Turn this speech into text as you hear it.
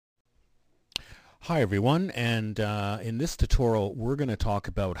Hi everyone, and in this tutorial we're going to talk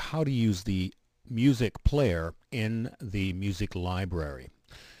about how to use the music player in the music library.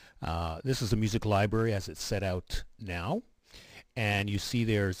 This is the music library as it's set out now, and you see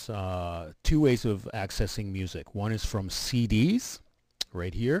there's two ways of accessing music. One is from CDs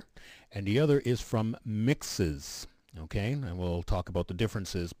right here, and the other is from mixes. Okay, and we'll talk about the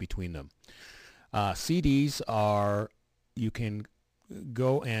differences between them. CDs are, you can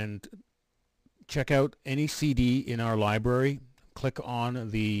go and check out any CD in our library, click on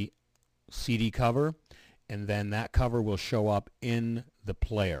the CD cover, and then that cover will show up in the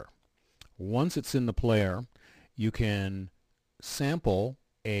player. Once it's in the player, you can sample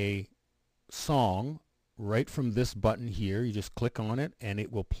a song right from this button here. You just click on it and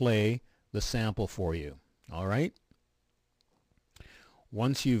it will play the sample for you. All right?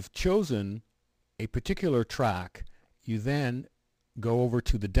 Once you've chosen a particular track, you then go over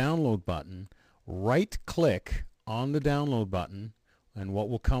to the download button, right click on the download button, and what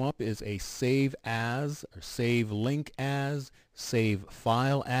will come up is a save as, or save link as, save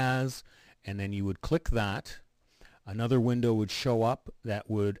file as, and then you would click that. Another window would show up that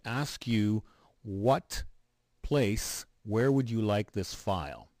would ask you what place, where would you like this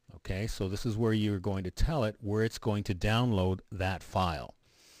file. Okay, so this is where you're going to tell it where it's going to download that file.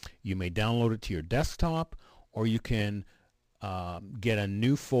 You may download it to your desktop, or you can get a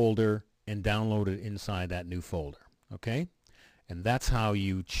new folder and download it inside that new folder. Okay, and that's how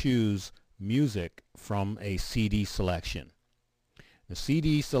you choose music from a CD selection. The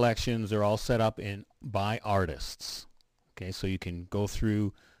CD selections are all set up by artists. Okay, so you can go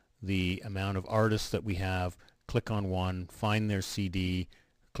through the amount of artists that we have, click on one, find their CD,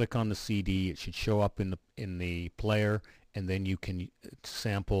 click on the CD. It should show up in the player, and then you can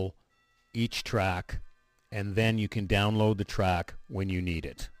sample each track, and then you can download the track when you need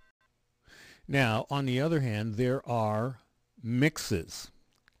it. Now, on the other hand, there are mixes,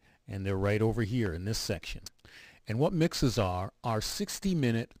 and they're right over here in this section. And what mixes are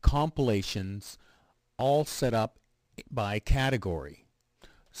 60-minute compilations, all set up by category.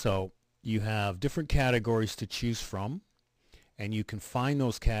 So you have different categories to choose from, and you can find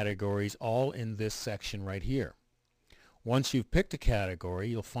those categories all in this section right here. Once you've picked a category,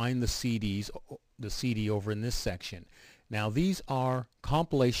 you'll find the CD over in this section. Now these are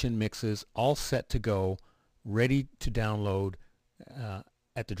compilation mixes, all set to go, ready to download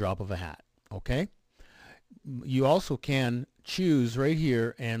at the drop of a hat. Okay? You also can choose right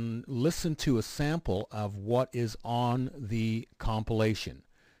here and listen to a sample of what is on the compilation.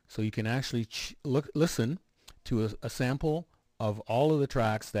 So you can actually listen to a sample of all of the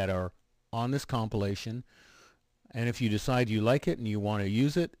tracks that are on this compilation. And if you decide you like it and you want to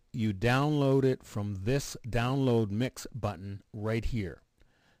use it, you download it from this download mix button right here.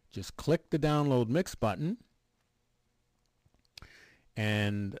 Just click the download mix button,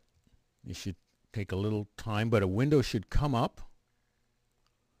 and it should take a little time, but a window should come up.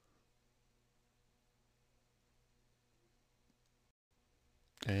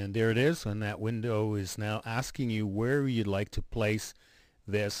 And there it is, and that window is now asking you where you'd like to place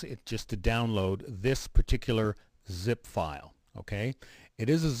this, just to download this particular zip file. Okay, it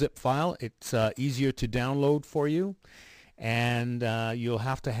is a zip file. It's easier to download for you, and you'll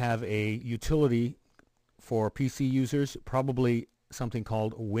have to have a utility for PC users, probably something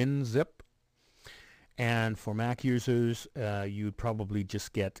called WinZip, and for Mac users you'd probably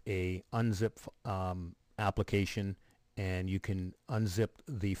just get a unzip application, and you can unzip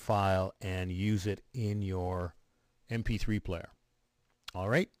the file and use it in your MP3 player. All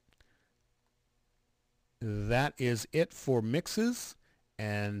right, that is it for mixes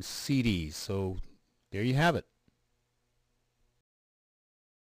and CDs. So there you have it.